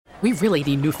We really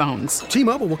need new phones.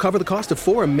 T-Mobile will cover the cost of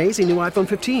 4 amazing new iPhone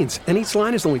 15s, and each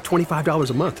line is only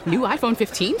 $25 a month. New iPhone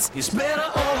 15s? It's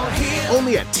better over here.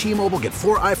 Only at T-Mobile, get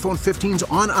 4 iPhone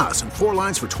 15s on us and 4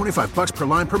 lines for $25 per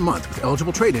line per month with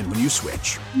eligible trade-in when you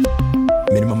switch.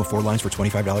 Minimum of 4 lines for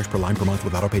 $25 per line per month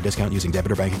with autopay discount using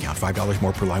debit or bank account. $5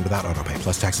 more per line without autopay,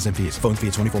 plus taxes and fees. Phone fee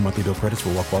at 24 monthly bill credits for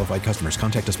well-qualified customers.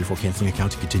 Contact us before canceling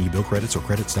account to continue bill credits or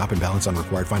credit stop and balance on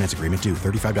required finance agreement due.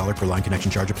 $35 per line connection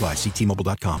charge applies. See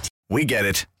T-Mobile.com. We get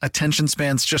it. Attention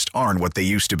spans just aren't what they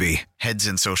used to be. Heads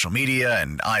in social media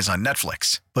and eyes on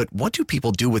Netflix. But what do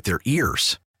people do with their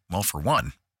ears? Well, for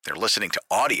one, they're listening to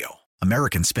audio.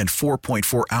 Americans spend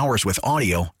 4.4 hours with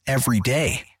audio every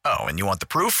day. Oh, and you want the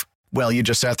proof? Well, you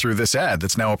just sat through this ad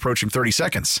that's now approaching 30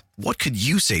 seconds. What could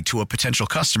you say to a potential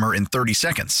customer in 30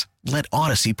 seconds? Let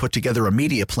Odyssey put together a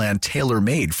media plan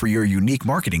tailor-made for your unique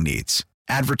marketing needs.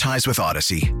 Advertise with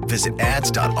Odyssey. Visit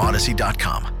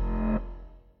ads.odyssey.com.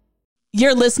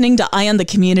 You're listening to Eye on the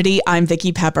Community. I'm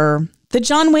Vicki Pepper. The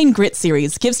John Wayne Grit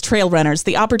Series gives trail runners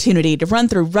the opportunity to run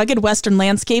through rugged Western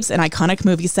landscapes and iconic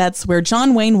movie sets where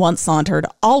John Wayne once sauntered,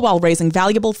 all while raising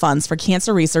valuable funds for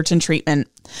cancer research and treatment.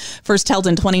 First held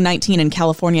in 2019 in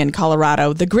California and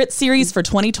Colorado, the Grit Series for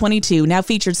 2022 now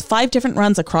features 5 different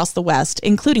runs across the West,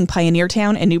 including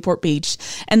Pioneertown and Newport Beach,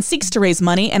 and seeks to raise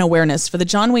money and awareness for the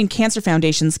John Wayne Cancer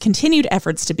Foundation's continued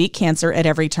efforts to beat cancer at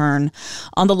every turn.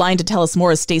 On the line to tell us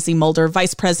more is Stacy Mulder,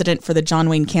 Vice President for the John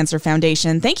Wayne Cancer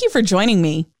Foundation. Thank you for joining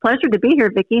me. Pleasure to be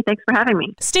here, Vicki. Thanks for having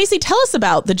me. Stacy, tell us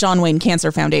about the John Wayne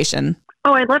Cancer Foundation.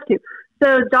 Oh, I'd love to.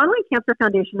 So John Wayne Cancer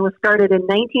Foundation was started in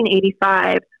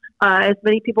 1985. As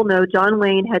many people know, John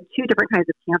Wayne had 2 different kinds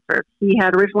of cancer. He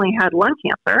had originally had lung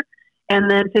cancer, and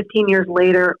then 15 years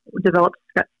later developed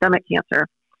stomach cancer.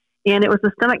 And it was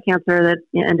the stomach cancer that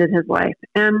ended his life.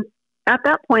 And at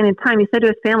that point in time, he said to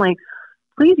his family,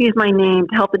 please use my name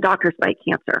to help the doctors fight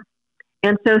cancer.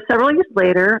 And so several years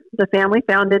later, the family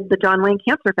founded the John Wayne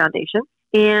Cancer Foundation.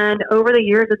 And over the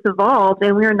years, it's evolved,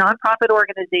 and we're a nonprofit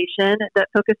organization that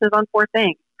focuses on 4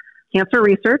 things: cancer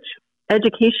research,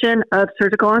 education of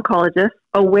surgical oncologists,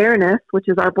 awareness, which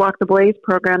is our Block the Blaze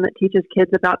program that teaches kids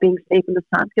about being safe in the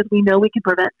sun, because we know we can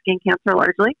prevent skin cancer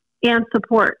largely, and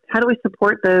support. How do we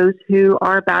support those who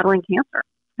are battling cancer?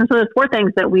 And so there's 4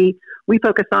 things that we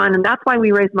focus on, and that's why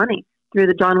we raise money through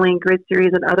the John Wayne Grid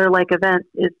Series and other like events,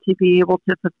 is to be able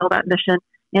to fulfill that mission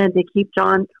and to keep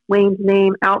John Wayne's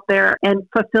name out there and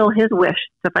fulfill his wish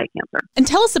to fight cancer. And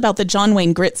tell us about the John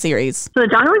Wayne Grit Series. So the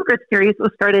John Wayne Grit Series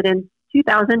was started in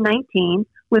 2019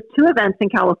 with 2 events in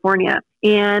California,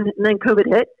 and then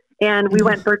COVID hit and we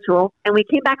went virtual, and we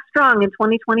came back strong in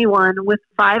 2021 with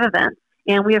 5 events,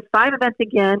 and we have 5 events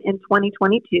again in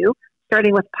 2022,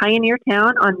 starting with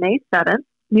Pioneertown on May 7th,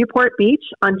 Newport Beach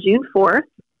on June 4th,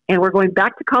 and we're going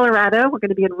back to Colorado. We're going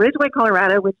to be in Ridgway,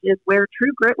 Colorado, which is where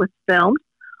True Grit was filmed,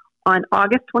 on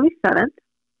August 27th, and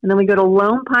then we go to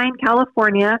Lone Pine,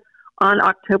 California on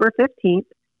October 15th,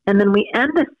 and then we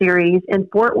end the series in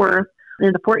Fort Worth,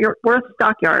 in the Fort Worth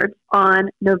Stockyards on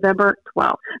November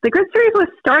 12th. The Grit Series was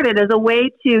started as a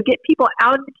way to get people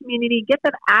out in the community, get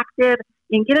them active,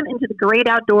 and get them into the great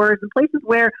outdoors and places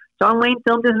where John Wayne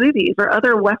filmed his movies or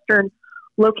other Western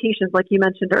locations like you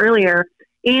mentioned earlier,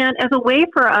 and as a way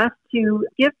for us to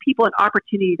give people an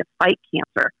opportunity to fight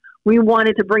cancer. We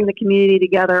wanted to bring the community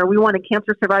together. We wanted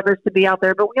cancer survivors to be out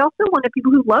there, but we also wanted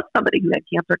people who love somebody who had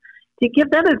cancer to give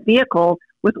them a vehicle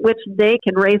with which they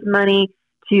can raise money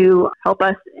to help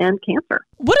us end cancer.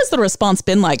 What has the response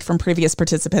been like from previous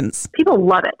participants? People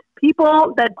love it.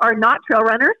 People that are not trail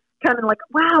runners come in like,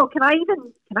 wow, can I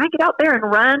get out there and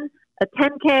run a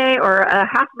 10K or a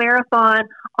half marathon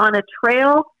on a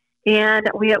trail? And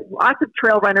we have lots of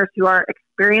trail runners who are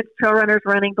experienced trail runners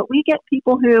running, but we get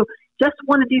people who just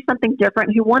want to do something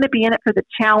different, who want to be in it for the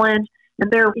challenge, and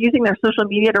they're using their social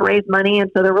media to raise money, and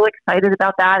so they're really excited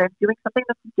about that and doing something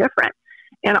that's different.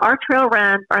 And our trail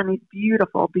runs are in these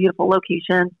beautiful, beautiful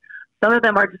locations. Some of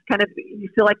them are just kind of, you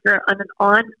feel like you're on an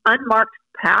unmarked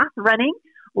path running.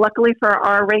 Luckily for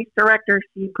our race director,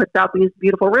 she puts out these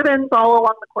beautiful ribbons all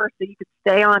along the course so you can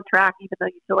stay on track even though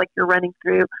you feel like you're running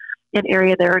through an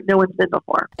area there no one's been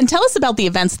before. And tell us about the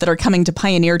events that are coming to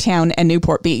Pioneertown and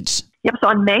Newport Beach. Yep, so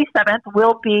on May 7th,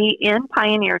 we'll be in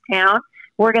Pioneertown.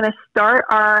 We're going to start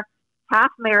our half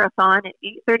marathon at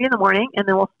 8:30 in the morning, and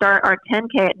then we'll start our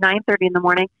 10K at 9:30 in the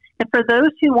morning. And for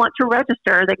those who want to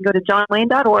register, they can go to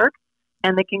johnwayne.org,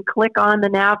 and they can click on the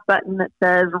nav button that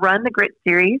says Run the Grit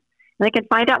Series, and they can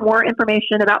find out more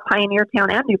information about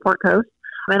Pioneertown and Newport Coast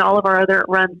and all of our other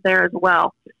runs there as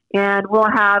well. And we'll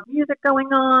have music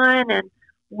going on, and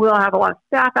We'll have a lot of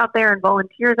staff out there and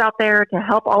volunteers out there to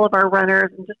help all of our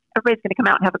runners, and just everybody's going to come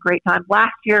out and have a great time.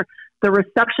 Last year, the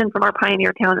reception from our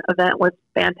Pioneer Town event was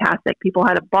fantastic. People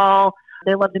had a ball.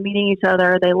 They loved meeting each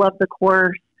other. They loved the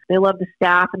course. They love the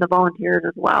staff and the volunteers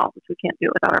as well, which we can't do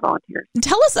without our volunteers.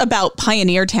 Tell us about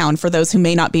Pioneer Town for those who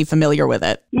may not be familiar with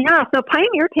it. Yeah, so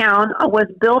Pioneer Town was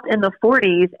built in the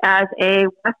 40s as a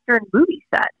Western movie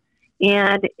set.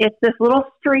 And it's this little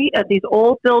street of these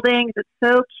old buildings. It's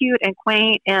so cute and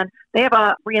quaint. And they have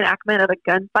a reenactment of a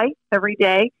gunfight every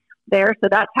day there. So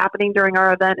that's happening during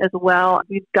our event as well.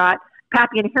 We've got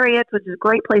Pappy and Harriet's, which is a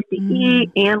great place to eat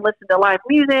and listen to live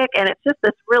music. And it's just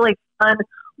this really fun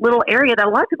little area that a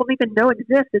lot of people don't even know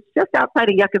exists. It's just outside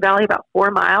of Yucca Valley, about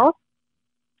 4 miles.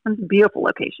 It's a beautiful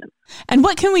location. And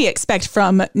what can we expect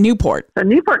from Newport? So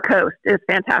Newport Coast is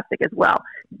fantastic as well.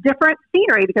 Different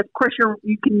scenery because, of course,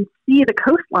 you can see the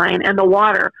coastline and the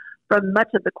water from much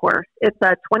of the course. It's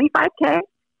a 25K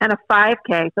and a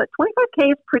 5K. So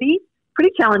 25K is pretty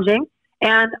challenging.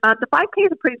 And the 5K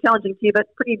is pretty challenging too, but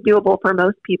pretty doable for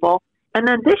most people. And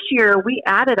then this year we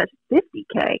added a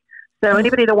 50K. So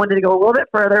anybody that wanted to go a little bit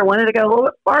further, wanted to go a little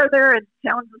bit farther and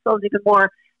challenge themselves even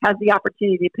more, has the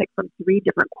opportunity to pick from 3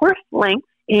 different course lengths.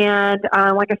 And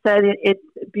like I said, it's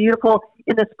beautiful.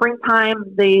 In the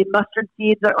springtime, the mustard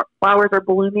seeds, flowers are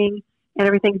blooming and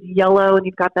everything's yellow. And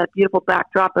you've got that beautiful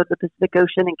backdrop of the Pacific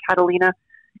Ocean and Catalina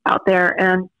out there.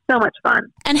 And so much fun.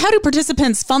 And how do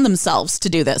participants fund themselves to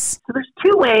do this? So there's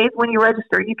 2 ways when you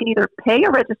register. You can either pay a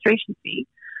registration fee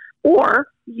or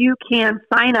you can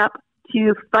sign up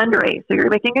to fundraise. So you're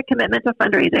making a commitment to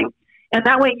fundraising. And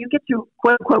that way you get to,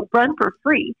 quote unquote, run for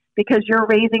free because you're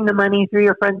raising the money through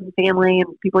your friends and family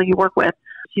and people you work with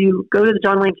to go to the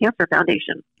John Wayne Cancer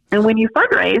Foundation. And when you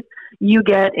fundraise, you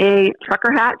get a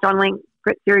trucker hat, John Wayne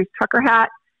Grit Series trucker hat.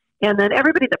 And then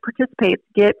everybody that participates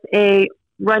gets a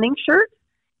running shirt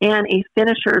and a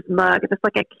finisher's mug. It's just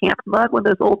like a camp mug, one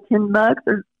of those old tin mugs.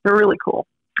 They're really cool.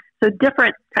 So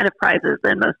different kind of prizes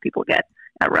than most people get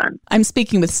at Run. I'm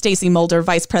speaking with Stacy Mulder,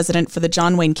 Vice President for the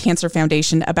John Wayne Cancer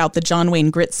Foundation, about the John Wayne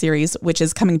Grit Series, which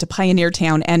is coming to Pioneer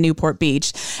Town and Newport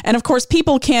Beach. And of course,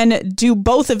 people can do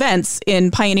both events in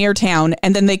Pioneer Town,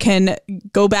 and then they can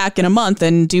go back in a month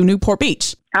and do Newport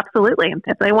Beach. Absolutely.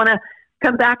 If they want to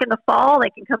come back in the fall,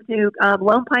 they can come to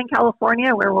Lone Pine,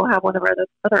 California, where we'll have one of our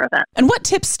other events. And what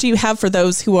tips do you have for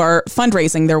those who are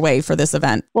fundraising their way for this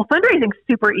event? Well, fundraising's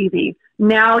super easy.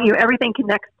 Now everything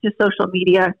connects to social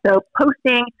media. So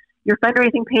posting your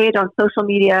fundraising page on social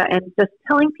media and just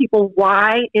telling people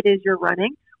why it is you're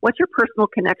running. What's your personal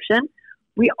connection?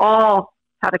 We all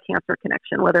have a cancer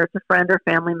connection, whether it's a friend or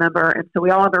family member. And so we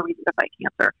all have a reason to fight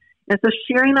cancer. And so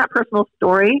sharing that personal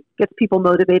story gets people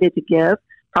motivated to give,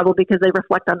 probably because they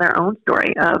reflect on their own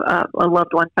story of a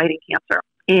loved one fighting cancer.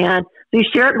 And so you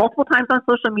share it multiple times on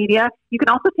social media. You can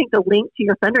also take the link to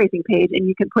your fundraising page and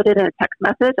you can put it in a text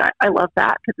message. I love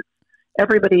that because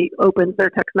everybody opens their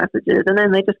text messages and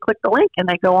then they just click the link and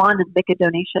they go on and make a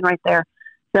donation right there.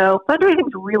 So fundraising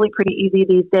is really pretty easy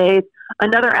these days.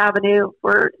 Another avenue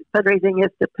for fundraising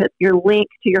is to put your link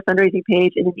to your fundraising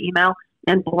page in an email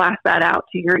and blast that out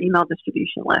to your email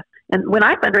distribution list. And when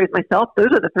I fundraise myself, those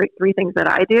are the three things that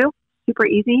I do. Super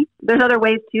easy. There's other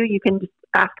ways too. You can just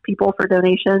ask people for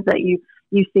donations that you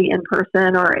see in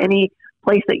person or any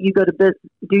place that you go to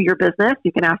do your business.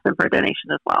 You can ask them for a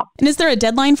donation as well. And is there a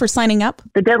deadline for signing up?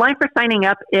 The deadline for signing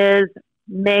up is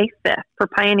May 5th for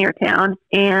Pioneer Town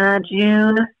and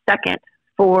June 2nd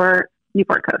for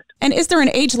Newport Coast. And is there an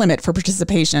age limit for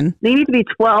participation? They need to be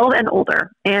 12 and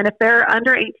older. And if they're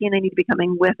under 18, they need to be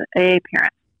coming with a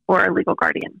parent or a legal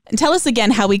guardian. And tell us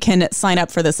again how we can sign up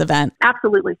for this event.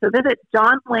 Absolutely. So visit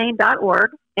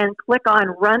johnwayne.org and click on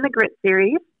Run the Grit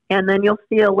Series. And then you'll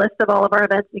see a list of all of our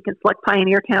events. You can select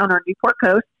Pioneer Town or Newport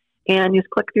Coast and you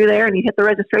just click through there and you hit the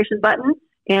registration button.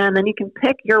 And then you can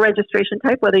pick your registration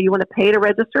type, whether you want to pay to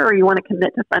register or you want to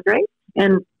commit to fundraise.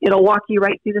 And it'll walk you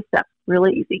right through the steps.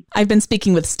 Really easy. I've been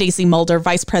speaking with Stacy Mulder,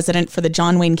 Vice President for the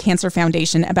John Wayne Cancer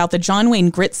Foundation, about the John Wayne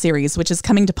Grit Series, which is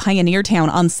coming to Pioneer Town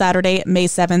on Saturday, May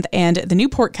 7th, and the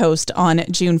Newport Coast on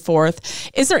June 4th.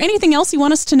 Is there anything else you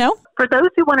want us to know? For those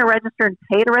who want to register and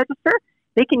pay to register,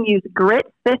 they can use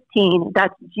GRIT15,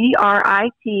 that's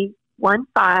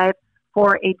GRIT15,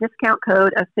 for a discount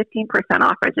code of 15%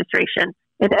 off registration.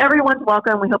 And everyone's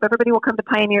welcome. We hope everybody will come to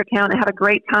Pioneer Town and have a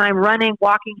great time running,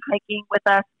 walking, hiking with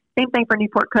us. Same thing for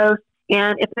Newport Coast.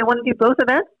 And if they want to do both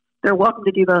events, they're welcome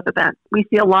to do both events. We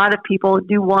see a lot of people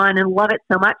do one and love it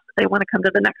so much that they want to come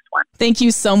to the next one. Thank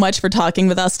you so much for talking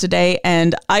with us today.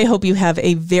 And I hope you have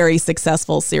a very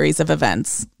successful series of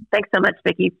events. Thanks so much,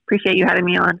 Vicki. Appreciate you having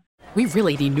me on. We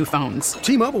really need new phones.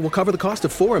 T-Mobile will cover the cost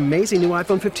of 4 amazing new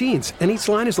iPhone 15s, and each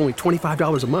line is only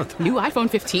 $25 a month. New iPhone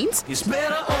 15s? It's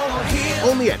better over here.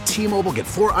 Only at T-Mobile, get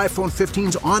 4 iPhone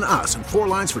 15s on us and 4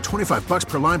 lines for $25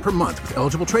 per line per month with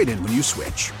eligible trade-in when you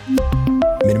switch.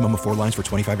 Minimum of 4 lines for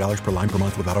 $25 per line per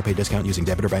month with autopay discount using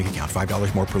debit or bank account.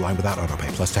 $5 more per line without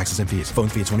autopay, plus taxes and fees. Phone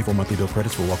fee at 24 monthly bill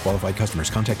credits for well-qualified customers.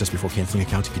 Contact us before canceling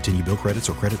account to continue bill credits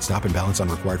or credit stop and balance on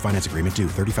required finance agreement due.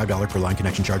 $35 per line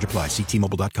connection charge applies. See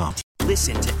T-Mobile.com.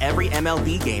 Listen to every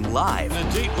MLB game live. In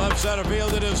the deep left center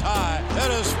field, it is high,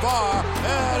 it is far,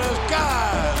 it is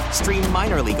gone. Stream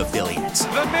minor league affiliates.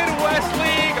 The Midwest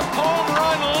League home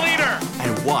run leader.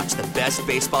 And watch the best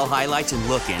baseball highlights and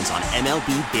look-ins on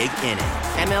MLB Big Inning.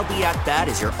 MLB At Bat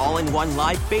is your all-in-one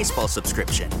live baseball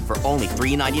subscription for only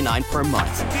 $3.99 per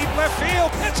month. Deep left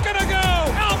field, it's gonna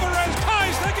go. Alvarez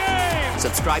ties the game.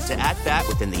 Subscribe to At Bat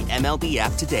within the MLB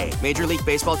app today. Major League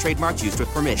Baseball trademarks used with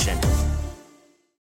permission.